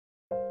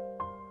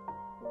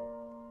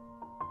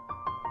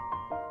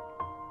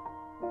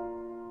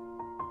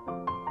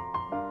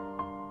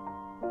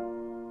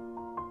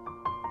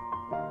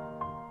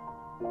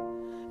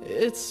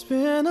It's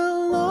been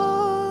a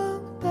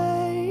long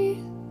day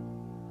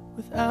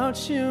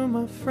without you,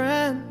 my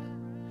friend,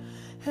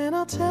 and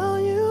I'll tell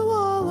you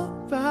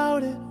all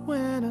about it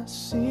when I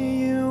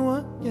see you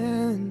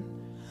again.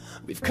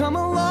 We've come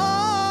a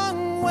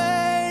long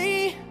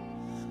way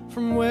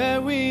from where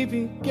we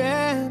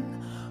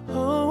began.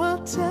 Oh,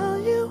 I'll tell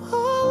you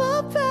all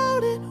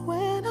about it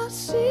when I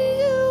see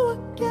you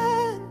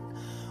again.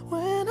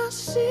 When I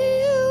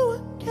see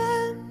you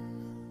again.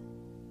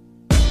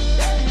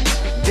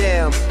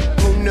 Damn,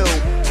 who knew?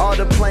 All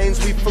the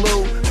planes we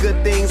flew,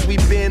 good things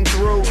we've been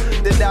through.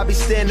 That I'll be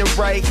standing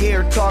right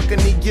here talking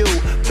to you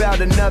about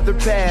another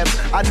path.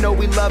 I know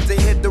we love to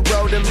hit the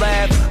road and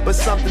laugh, but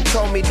something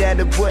told me that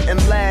it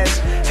wouldn't last.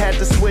 Had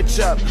to switch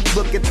up,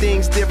 look at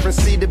things different,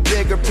 see the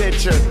bigger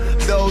picture.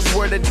 Those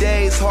were the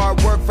days,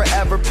 hard work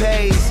forever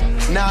pays.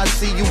 Now I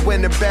see you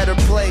in a better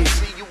place.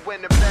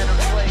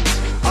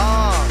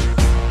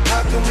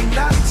 How can we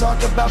not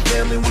talk about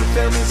family when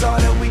family's all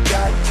that we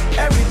got?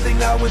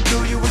 Everything I would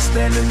do, you were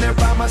standing there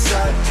by my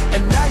side,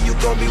 and now you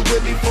gon' be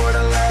with me for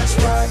the last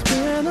ride. It's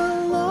been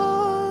a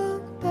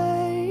long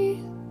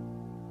day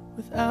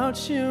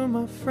without you,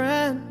 my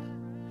friend,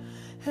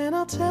 and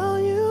I'll tell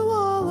you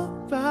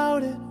all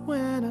about it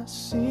when I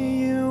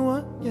see you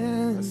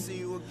again.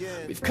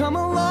 We've come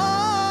a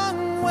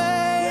long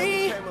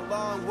way,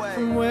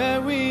 from where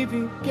we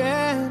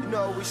began. You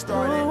know we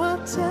started. Oh,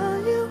 I'll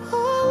tell you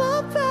all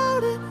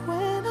about it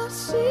when I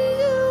see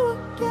you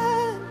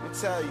again. Let me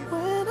tell you.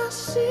 When I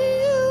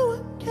see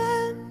you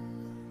again.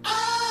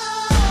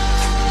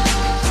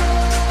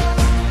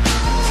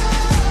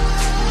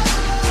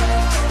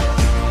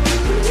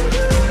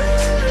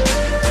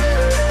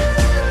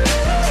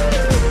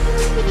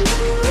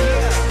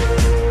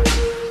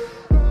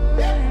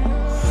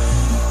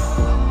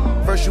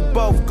 First you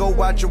both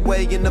go out your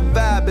way and the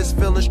vibe is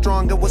feeling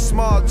stronger. What's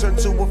small turn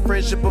to a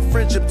friendship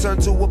turn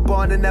to a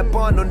bond, and that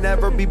bond will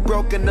never be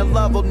broken. The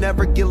love will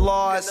never get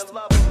lost.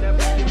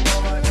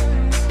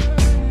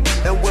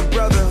 And when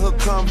brotherhood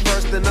come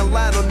first, then the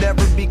line will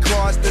never be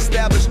crossed.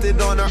 Established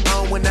it on our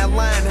own when that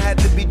line had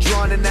to be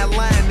drawn, and that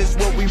line is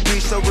what we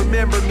reach. So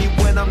remember me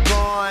when I'm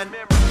gone.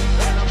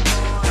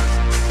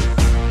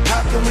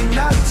 How can we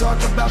not talk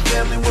about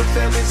family when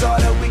family's all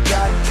that we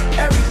got?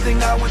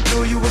 Everything I went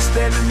through, you were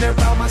standing there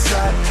by my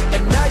side,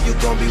 and now you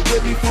gon' be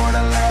with me for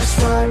the last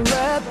ride.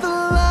 Let the